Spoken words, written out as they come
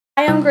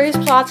I'm Grace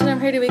Plotz, and I'm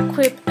here to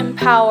equip,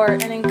 empower,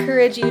 and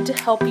encourage you to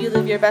help you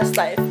live your best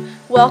life.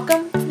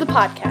 Welcome to the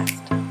podcast.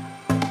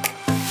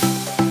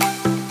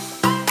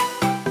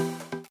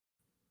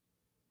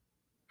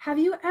 Have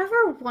you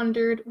ever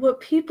wondered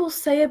what people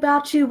say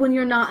about you when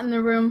you're not in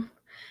the room?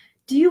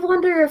 Do you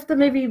wonder if they're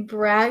maybe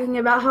bragging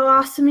about how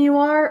awesome you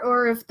are,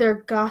 or if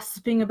they're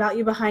gossiping about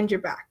you behind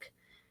your back?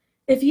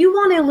 If you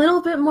want a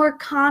little bit more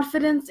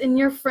confidence in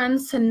your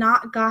friends to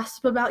not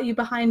gossip about you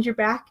behind your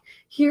back,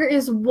 here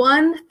is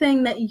one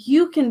thing that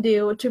you can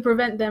do to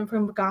prevent them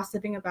from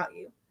gossiping about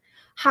you.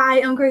 Hi,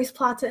 I'm Grace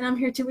Plata, and I'm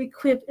here to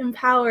equip,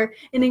 empower,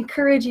 and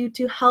encourage you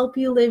to help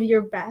you live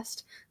your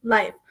best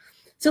life.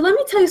 So let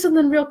me tell you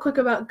something real quick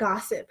about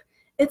gossip.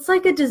 It's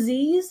like a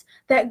disease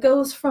that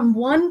goes from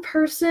one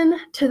person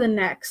to the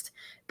next,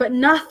 but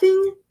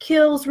nothing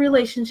kills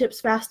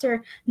relationships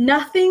faster.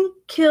 Nothing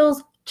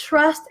kills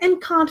trust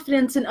and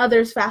confidence in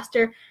others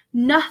faster.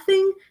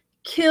 Nothing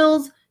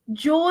kills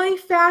joy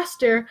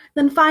faster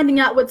than finding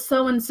out what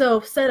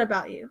so-and-so said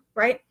about you,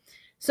 right?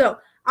 So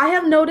I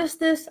have noticed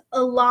this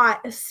a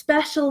lot,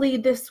 especially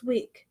this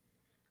week,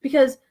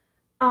 because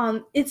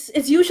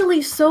it's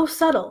usually so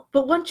subtle,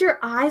 but once your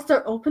eyes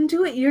are open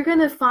to it, you're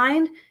gonna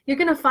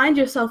find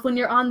yourself when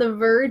you're on the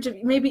verge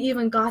of maybe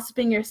even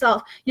gossiping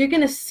yourself. You're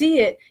gonna see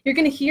it, you're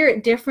gonna hear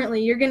it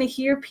differently. You're gonna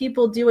hear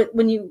people do it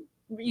when you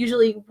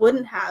usually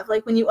wouldn't have,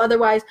 like when you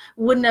otherwise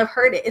wouldn't have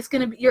heard it. It's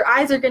gonna be, your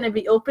eyes are gonna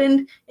be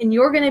opened, and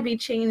you're gonna be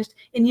changed,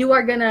 and you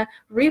are gonna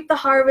reap the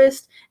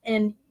harvest,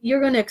 and you're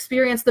gonna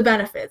experience the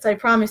benefits. I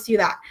promise you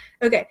that.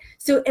 Okay,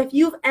 so if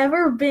you've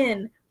ever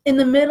been in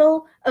the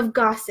middle of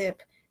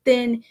gossip,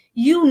 then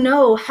you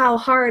know how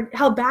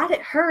bad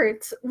it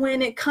hurts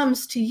when it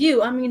comes to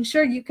you. I mean,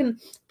 sure, you can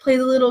play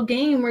the little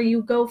game where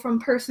you go from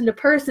person to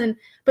person,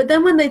 but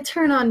then when they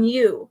turn on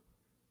you,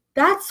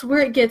 that's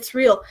where it gets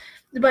real.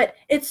 But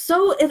it's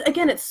so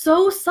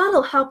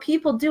subtle how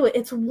people do it.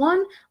 It's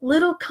one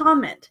little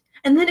comment,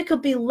 and then it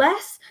could be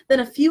less than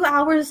a few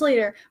hours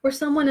later where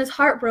someone is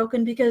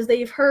heartbroken because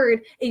they've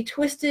heard a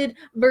twisted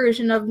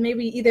version of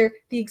maybe either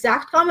the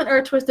exact comment or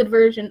a twisted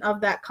version of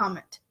that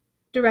comment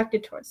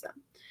directed towards them.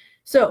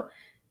 So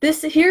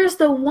here's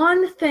the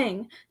one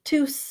thing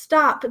to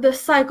stop the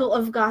cycle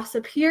of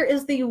gossip. Here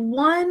is the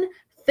one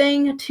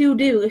thing to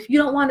do if you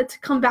don't want it to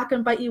come back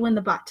and bite you in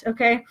the butt,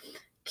 okay?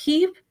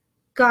 Keep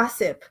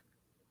gossip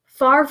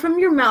far from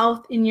your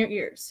mouth, in your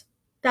ears.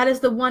 That is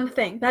the one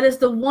thing. That is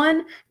the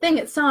one thing.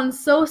 It sounds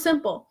so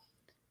simple,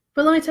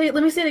 but let me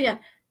say it again.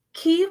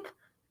 Keep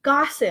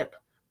gossip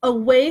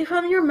away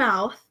from your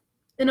mouth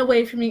and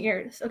away from your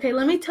ears. Okay,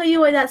 let me tell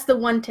you why that's the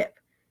one tip.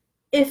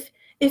 If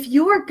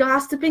you're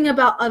gossiping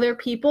about other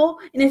people,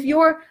 and if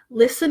you're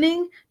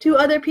listening to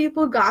other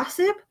people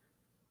gossip,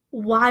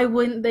 why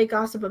wouldn't they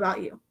gossip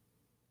about you?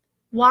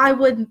 Why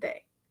wouldn't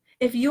they?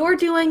 If you're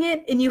doing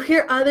it and you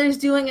hear others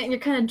doing it and you're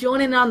kind of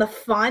joining in on the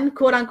fun,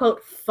 quote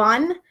unquote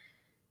fun,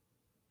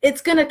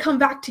 it's going to come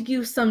back to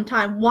you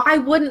sometime. Why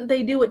wouldn't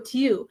they do it to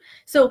you?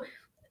 So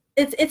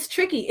it's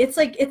tricky.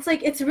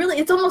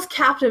 It's almost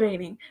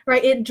captivating,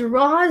 right? It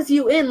draws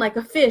you in like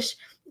a fish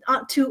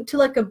to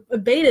like a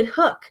baited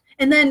hook.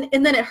 And then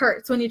it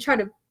hurts when you try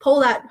to pull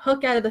that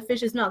hook out of the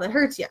fish's mouth. It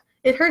hurts you.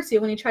 It hurts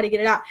you when you try to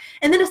get it out.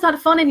 And then it's not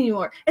fun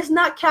anymore. It's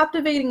not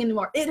captivating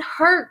anymore. It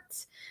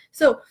hurts.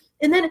 So,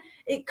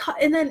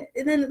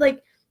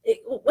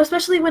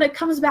 especially when it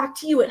comes back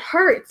to you, it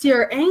hurts.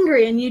 You're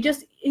angry and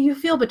you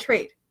feel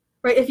betrayed,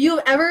 right? If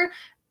you've ever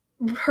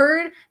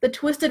heard the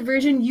twisted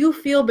version, you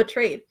feel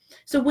betrayed.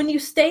 So when you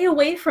stay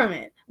away from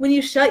it, when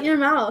you shut your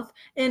mouth,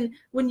 and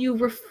when you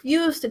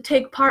refuse to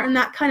take part in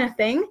that kind of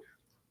thing,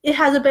 it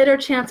has a better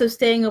chance of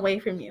staying away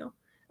from you.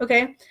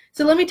 Okay?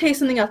 So let me tell you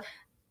something else.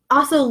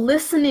 Also,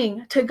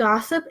 listening to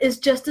gossip is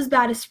just as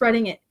bad as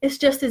spreading it. It's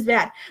just as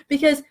bad,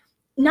 because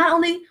not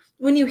only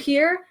when you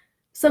hear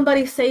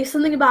somebody say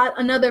something about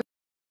another,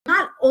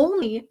 not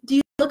only do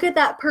you look at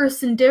that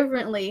person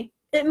differently,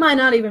 it might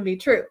not even be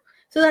true.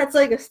 So that's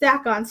like a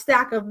stack on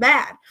stack of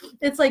bad.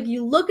 It's like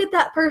you look at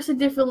that person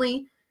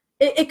differently.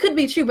 It could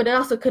be true, but it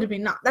also could be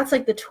not. That's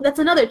like that's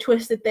another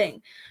twisted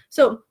thing.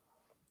 So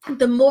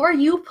the more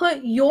you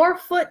put your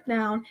foot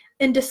down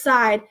and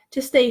decide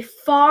to stay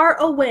far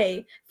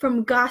away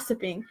from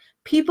gossiping,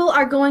 people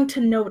are going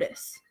to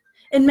notice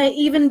and may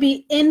even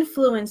be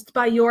influenced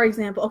by your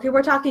example. Okay,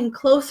 we're talking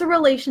closer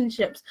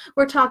relationships.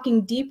 We're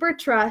talking deeper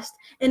trust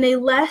and a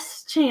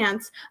less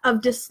chance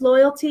of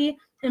disloyalty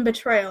and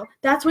betrayal.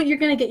 That's what you're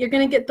going to get. You're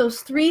going to get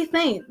those three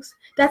things.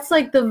 That's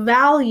like the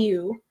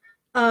value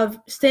of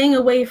staying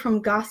away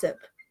from gossip.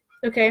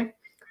 Okay?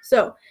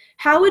 So,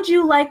 how would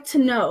you like to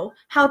know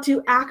how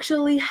to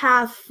actually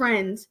have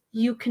friends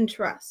you can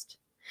trust?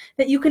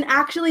 That you can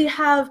actually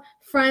have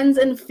friends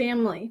and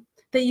family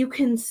that you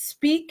can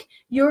speak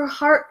your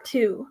heart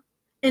to,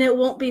 and it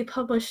won't be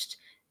published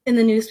in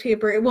the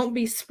newspaper. It won't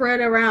be spread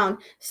around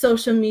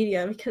social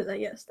media, because I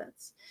guess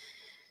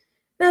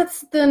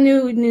that's the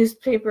new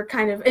newspaper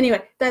kind of.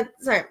 Anyway,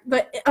 sorry.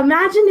 But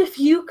imagine if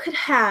you could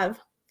have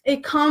a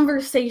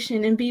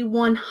conversation and be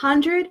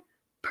 100%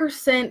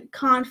 100%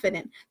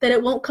 confident that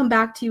it won't come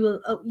back to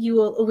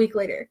you a week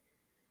later.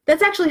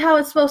 That's actually how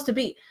it's supposed to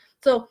be.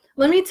 So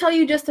let me tell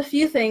you just a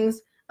few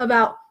things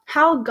about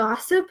how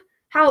gossip,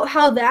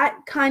 how that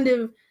kind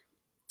of,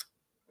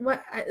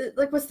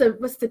 what's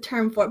the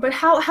term for it? But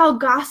how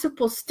gossip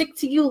will stick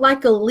to you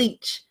like a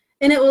leech,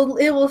 and it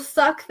will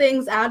suck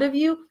things out of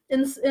you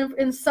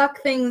and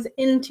suck things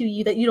into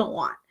you that you don't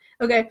want.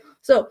 Okay,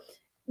 so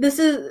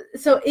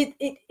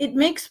it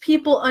makes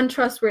people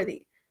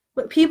untrustworthy.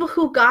 But people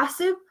who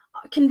gossip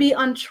can be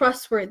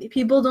untrustworthy.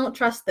 People don't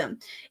trust them.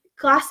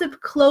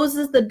 Gossip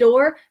closes the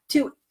door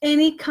to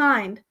any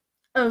kind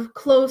of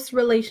close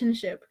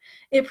relationship.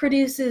 It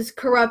produces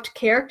corrupt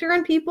character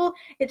in people.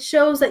 It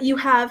shows that you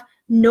have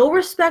no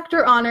respect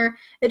or honor.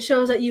 It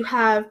shows that you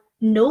have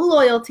no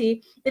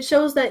loyalty. It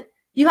shows that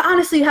you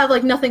honestly have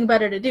like nothing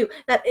better to do.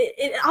 That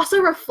it also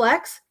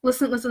reflects,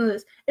 listen to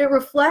this, it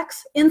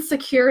reflects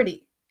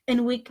insecurity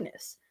and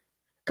weakness.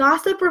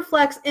 Gossip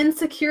reflects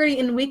insecurity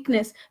and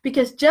weakness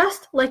because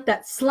just like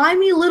that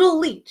slimy little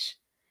leech,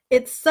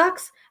 it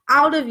sucks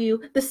out of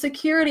you the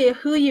security of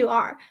who you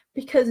are,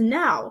 because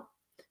now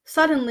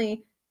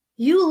suddenly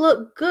you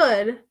look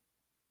good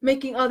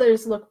making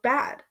others look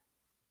bad.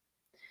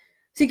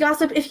 See,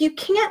 gossip, if you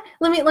can't,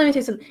 let me tell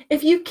you something.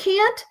 If you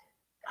can't,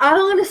 I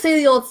don't want to say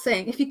the old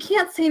saying, if you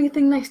can't say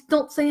anything nice,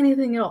 don't say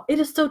anything at all. It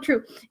is so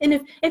true.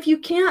 And if you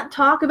can't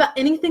talk about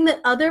anything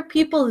that other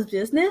people's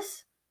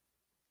business,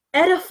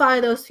 edify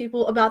those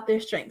people about their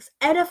strengths.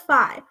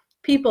 Edify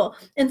people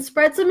and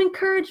spread some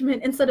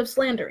encouragement instead of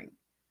slandering.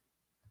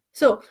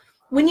 So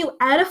when you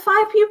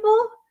edify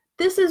people,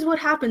 this is what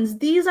happens.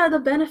 These are the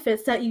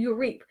benefits that you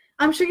reap.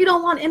 I'm sure you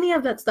don't want any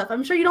of that stuff.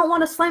 I'm sure you don't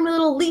want a slimy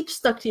little leech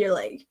stuck to your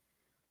leg.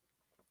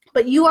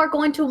 But you are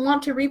going to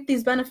want to reap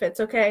these benefits,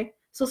 okay?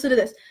 So listen to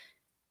this.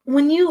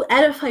 When you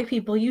edify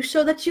people, you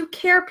show that you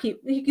care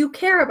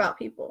about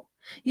people.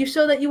 You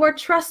show that you are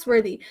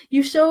trustworthy.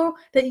 You show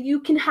that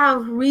you can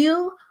have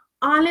real,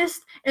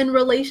 honest, and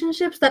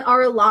relationships that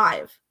are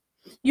alive.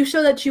 You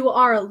show that you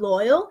are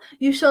loyal.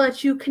 You show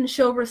that you can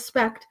show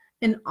respect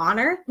and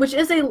honor,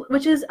 these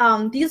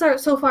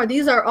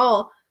are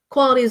all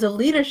qualities of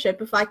leadership,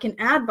 if I can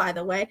add, by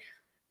the way.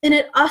 And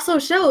it also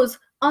shows,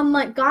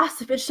 unlike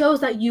gossip, it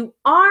shows that you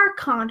are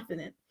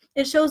confident.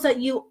 It shows that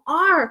you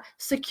are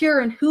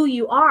secure in who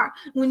you are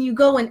when you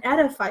go and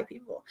edify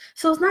people.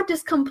 So it's not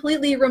just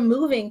completely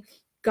removing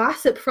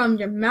gossip from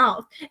your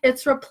mouth.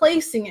 It's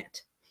replacing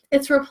it.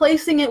 It's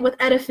replacing it with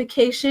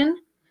edification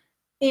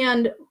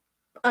and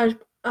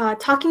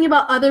talking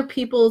about other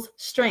people's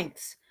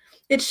strengths.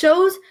 It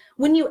shows,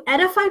 when you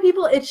edify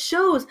people, it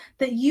shows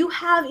that you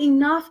have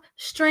enough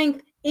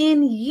strength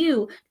in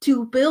you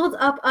to build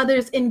up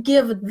others and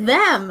give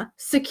them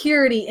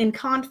security and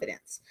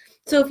confidence.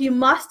 So if you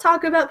must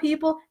talk about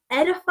people,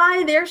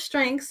 edify their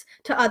strengths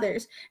to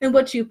others. And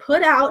what you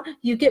put out,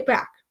 you get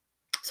back.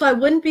 So I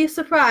wouldn't be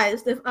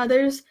surprised if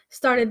others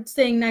started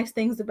saying nice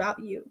things about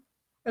you.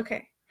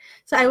 Okay.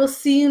 So I will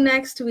see you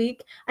next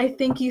week. I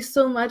thank you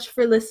so much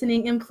for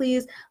listening, and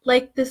please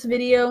like this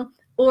video,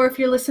 or if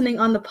you're listening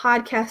on the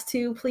podcast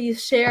too,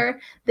 please share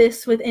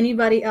this with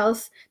anybody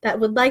else that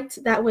would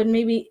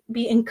maybe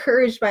be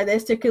encouraged by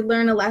this, or could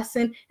learn a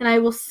lesson, and I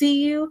will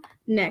see you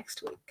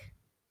next week.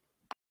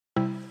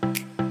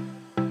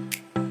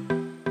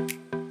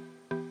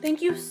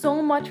 Thank you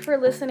so much for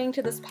listening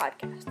to this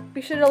podcast.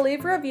 Be sure to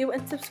leave a review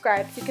and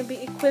subscribe so you can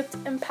be equipped,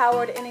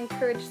 empowered, and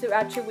encouraged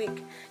throughout your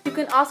week. You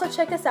can also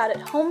check us out at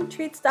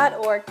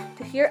hometreats.org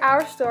to hear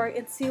our story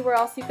and see where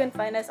else you can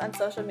find us on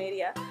social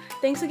media.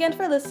 Thanks again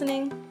for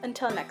listening.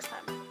 Until next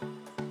time.